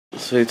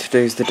So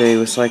today's the day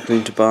we're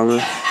cycling to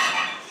Barmouth.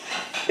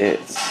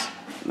 It's,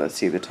 let's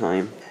see the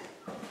time,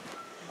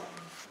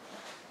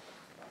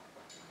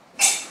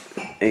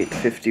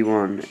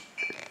 8:51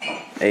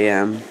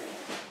 AM.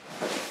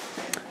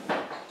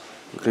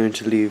 We're going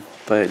to leave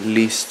by at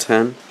least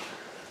 10,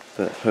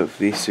 but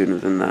hopefully sooner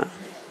than that.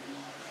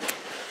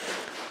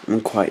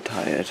 I'm quite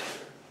tired.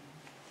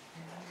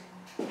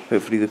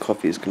 Hopefully the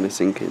coffee is going to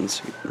sink in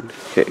so we can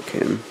kick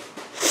in.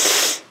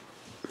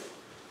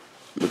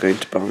 We're going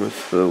to Barmouth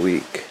for a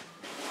week.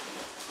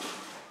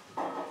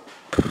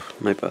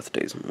 My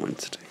birthday's on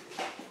Wednesday.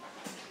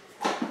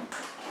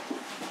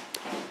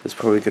 There's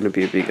probably going to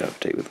be a big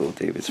update with all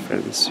David's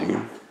friends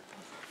soon.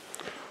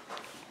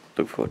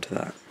 Look forward to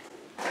that.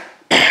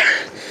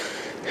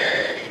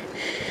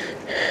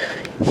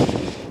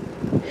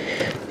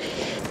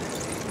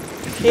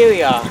 Here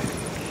we are.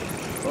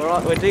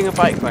 We're doing a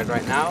bike ride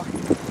right now.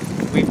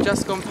 We've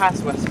just gone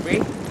past Westbury.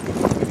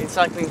 We've been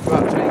cycling for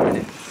about 20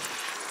 minutes.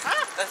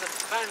 Ah, there's a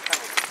van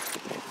coming.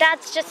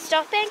 Dad's just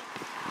stopping.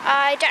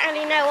 I don't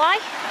really know why.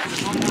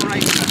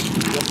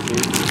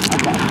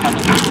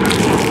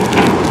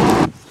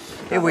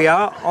 Here we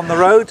are on the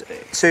road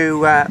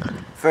to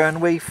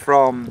Fernway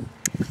from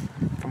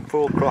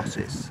Four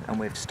Crosses, and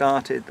we've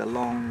started the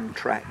long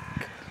trek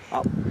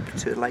up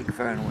to Lake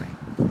Fernway.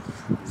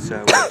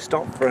 So we've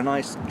stopped for a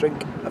nice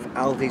drink of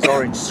Aldi's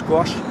orange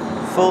squash,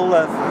 full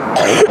of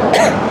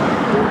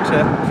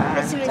water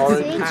and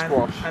orange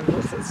squash. And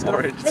what's that stuff?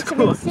 Orange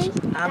squash.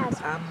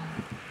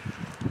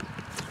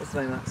 What's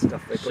the name of that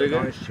stuff they put in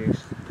orange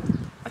juice?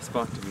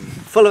 Aspartame.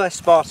 Full of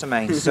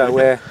aspartame. So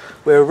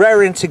we're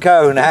raring to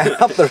go now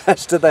up the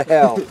rest of the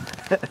hill.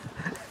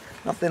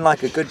 Nothing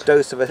like a good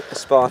dose of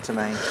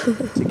aspartame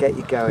to get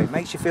you going.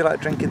 Makes you feel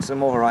like drinking some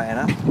more, right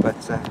enough, but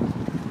it's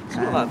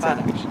not that bad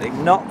actually.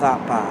 Not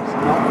that bad.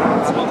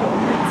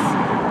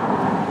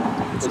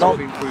 It's not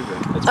been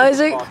proven. It's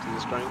Isaac,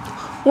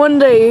 one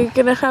day you're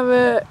gonna have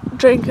a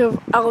drink of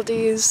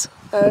Aldi's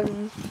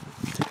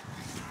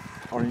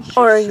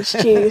orange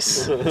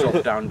juice.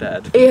 Drop down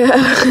dead.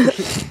 Yeah.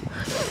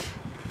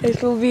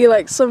 It'll be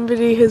like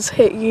somebody has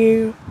hit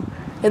you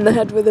in the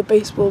head with a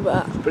baseball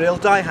bat. But he'll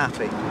die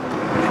happy.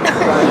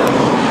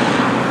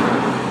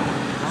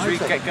 Should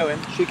we get going?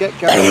 Should we get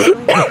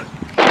going?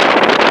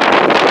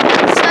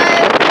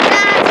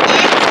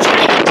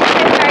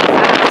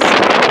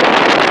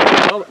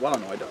 Well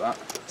annoyed at that.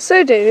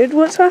 So David,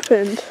 what's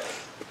happened?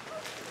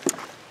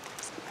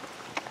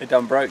 It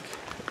done broke.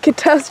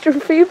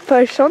 Catastrophe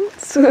by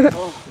chance?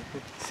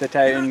 Sit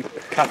out in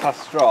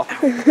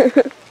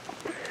catastrophe.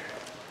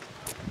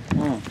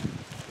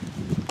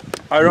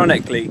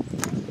 Ironically,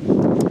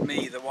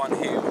 me, the one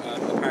who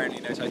apparently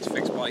knows how to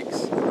fix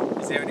bikes,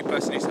 is the only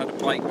person who's had a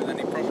bike with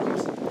any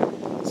problems.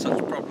 Such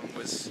a problem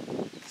was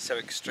so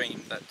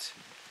extreme that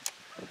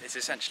it's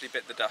essentially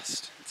bit the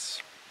dust.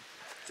 It's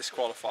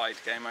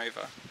disqualified, game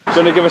over. Do you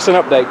want to give us an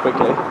update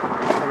quickly?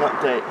 An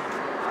update?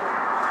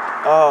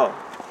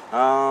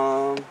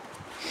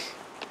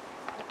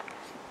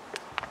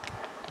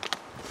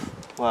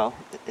 Well,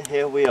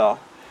 here we are.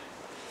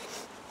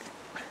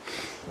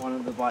 One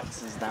of the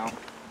bikes is down,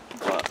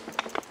 but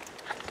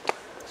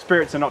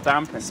Spirits are not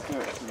damping.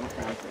 spirits are not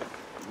damping.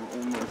 We're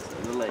almost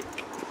at the lake.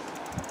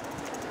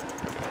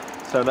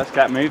 So let's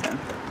get moving.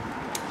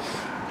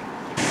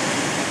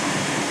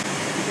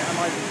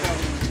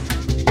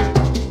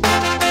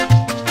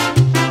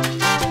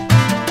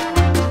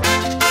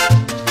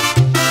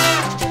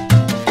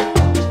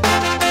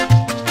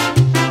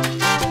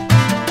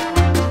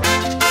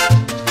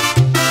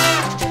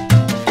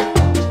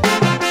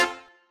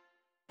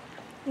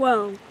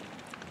 Well,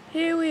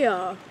 here we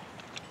are.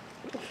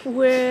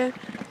 We're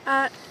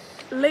at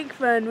Lake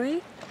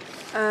Fernway.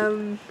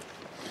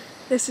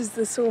 This is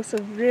the source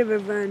of River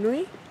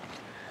Fernway.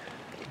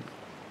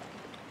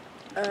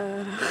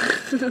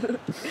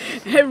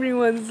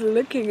 Everyone's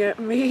looking at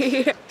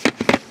me.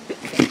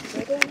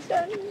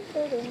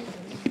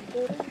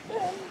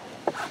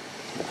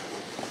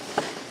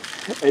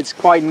 It's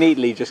quite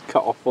neatly just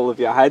cut off all of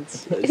your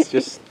heads. It's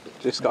just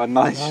got a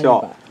nice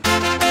shot.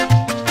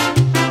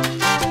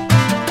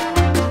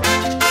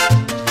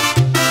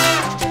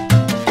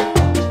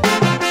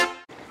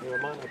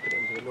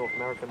 North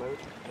America mode,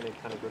 and it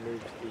kind of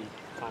removes the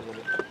time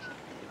limit.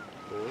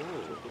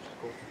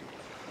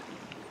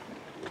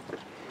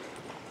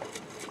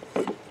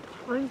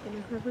 I'm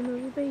gonna have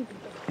another baby.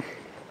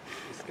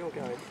 It's still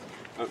going.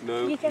 Oh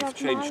no, You can you've have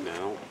changed mine.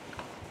 now.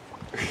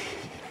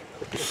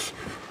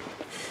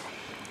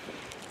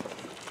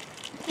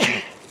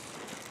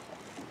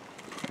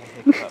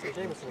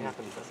 Jameson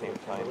happens at the same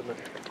time, wouldn't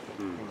it? I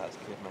think that's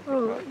good, man.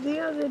 Oh, the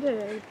other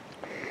day,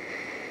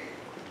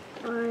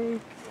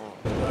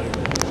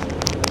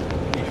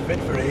 He's fit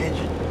for age.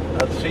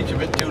 That seat's a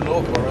bit too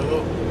low for her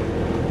though.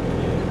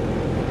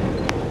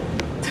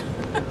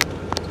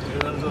 See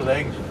the little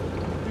legs?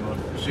 You know,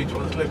 the seats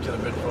was lifted a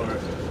bit for her.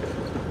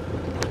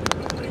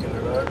 Making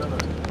her hard, isn't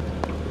it?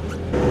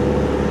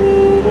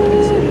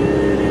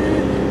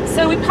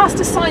 So we passed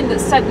a sign that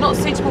said not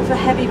suitable for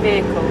heavy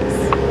vehicles.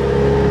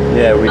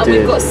 Yeah, we and did.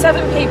 we've got 7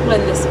 people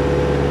in this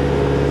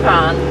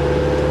van,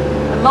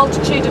 a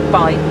multitude of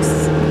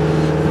bikes,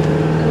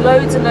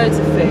 loads and loads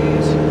of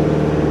food,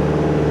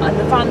 and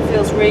the van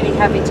feels really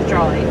heavy to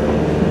drive.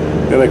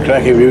 Got a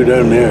cracking view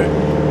down there.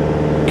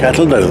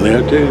 Cattle down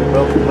there too.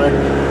 Welcome back.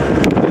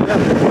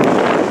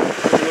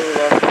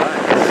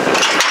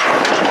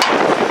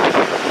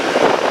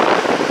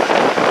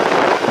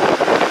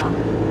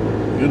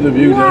 Good the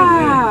view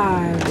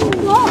down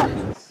What?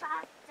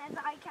 Says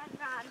I can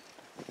run.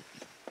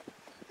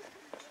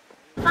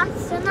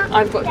 Faster now.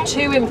 I've got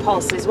 2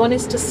 impulses. One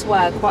is to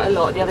swear quite a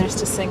lot, the other is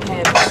to sing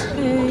hymns.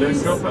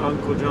 Don't drop it,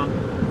 Uncle John.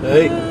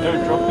 there. Hey.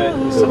 Don't drop it.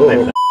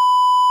 Oh.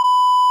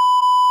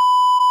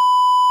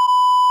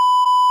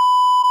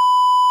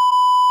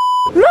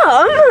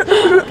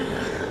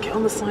 Mum! Get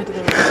on the side of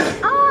the road.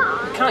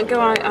 I can't go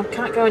out, I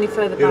can't go any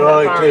further You're down that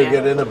alright, Claire.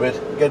 barrier. Get in a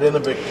bit. Get in a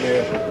bit,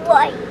 Claire.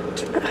 Why?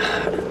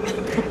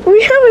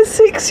 We have a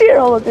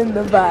 6-year-old in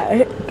the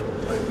back.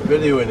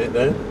 Videoing it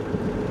now.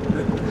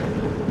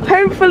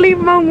 Hopefully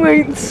Mum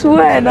won't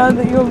swear now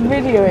that you're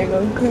videoing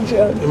Uncle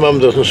John. Your mum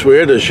doesn't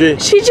swear, does she?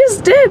 She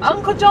just did.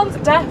 Uncle John's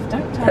deaf,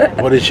 don't tell him.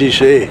 What did she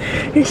say?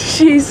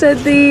 She said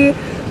the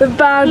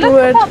bad Look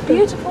word. at that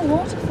beautiful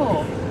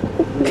waterfall.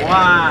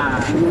 Wow.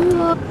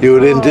 You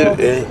were into.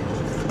 Eh?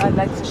 My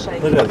legs are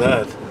shaking. Look at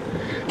that.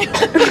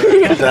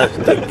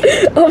 Fantastic.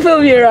 I'll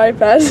film your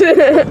iPad.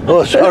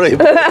 Oh, sorry.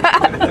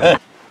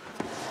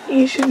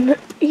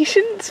 You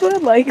shouldn't swear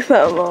like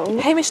that, Mum.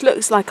 Hamish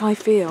looks like I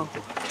feel.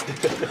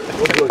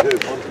 What do I do?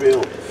 What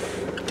feel?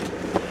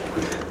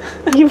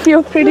 You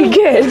feel pretty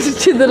good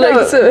to the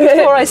looks of it.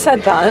 Before I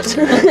said that.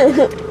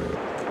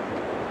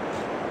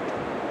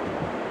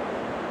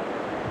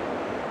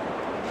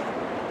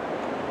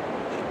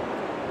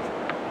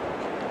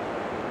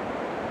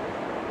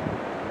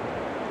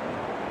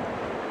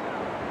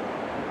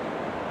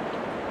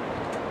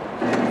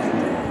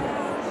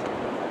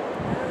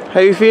 How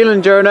you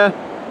feeling, Jonah?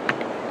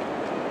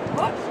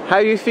 What? How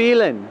you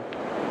feeling?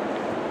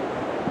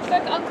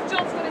 Look, Uncle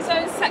John's got his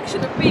own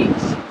section of beach.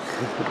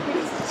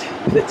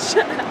 It's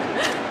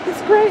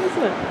great,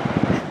 isn't it?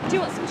 Do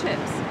you want some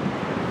chips?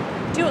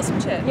 Do you want some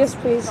chips? Yes,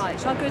 please. Right,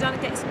 shall I go down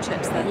and get you some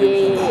chips then?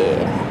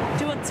 Yeah.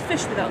 Do you want to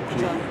fish with Uncle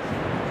John?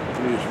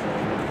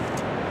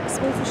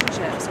 Small fish and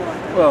chips,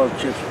 alright then. Well,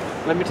 chips.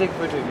 Let me take a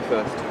photo of you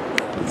first.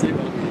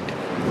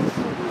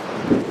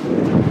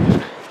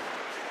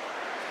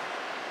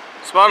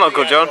 Smile,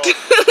 Uncle John.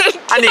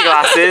 And your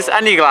glasses,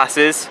 and your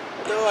glasses.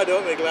 No, I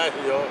don't have my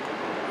glasses on.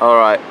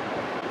 Alright.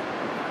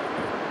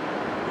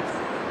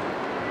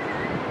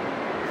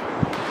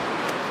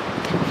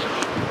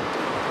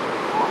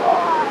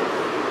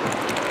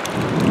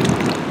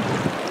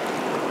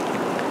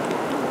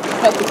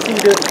 That's the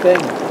cutest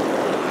thing.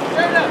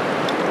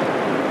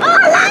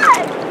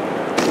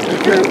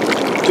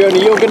 Jonah,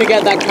 you're going to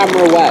get that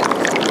camera wet.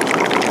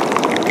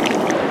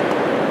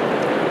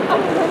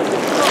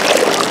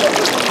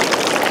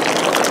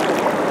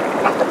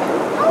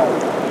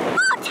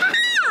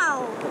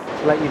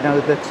 To let you know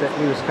that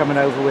he was coming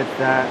over with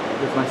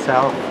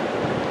myself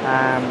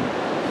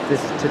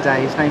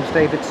today. His name's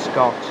David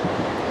Scott,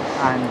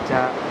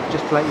 and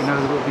just to let you know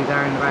that we'll be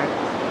there in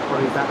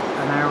probably about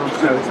an hour or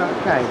so. Is that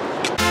okay?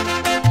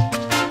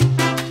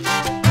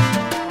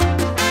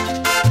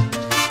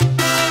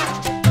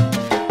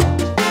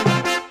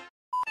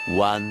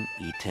 One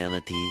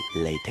eternity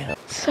later.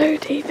 So,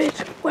 David,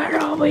 where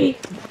are we?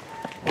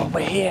 Well,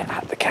 we're here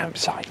at the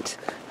campsite,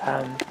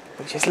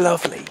 which is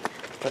lovely,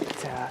 but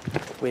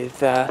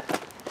with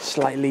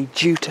slightly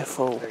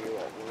dutiful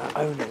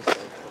owners.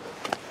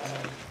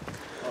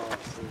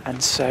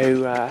 And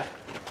so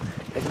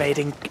they've made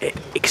it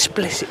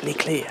explicitly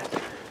clear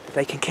that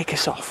they can kick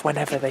us off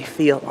whenever they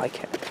feel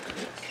like it,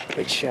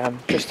 which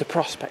just the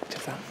prospect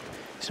of that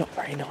is not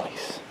very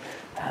nice.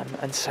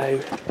 And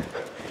so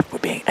we're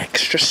being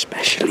extra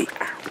specially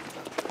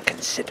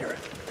considerate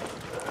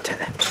to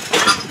them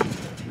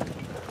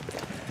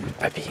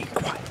by being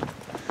quiet,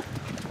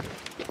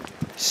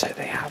 so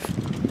they have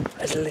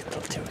as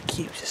little to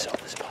accuse us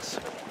of as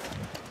possible.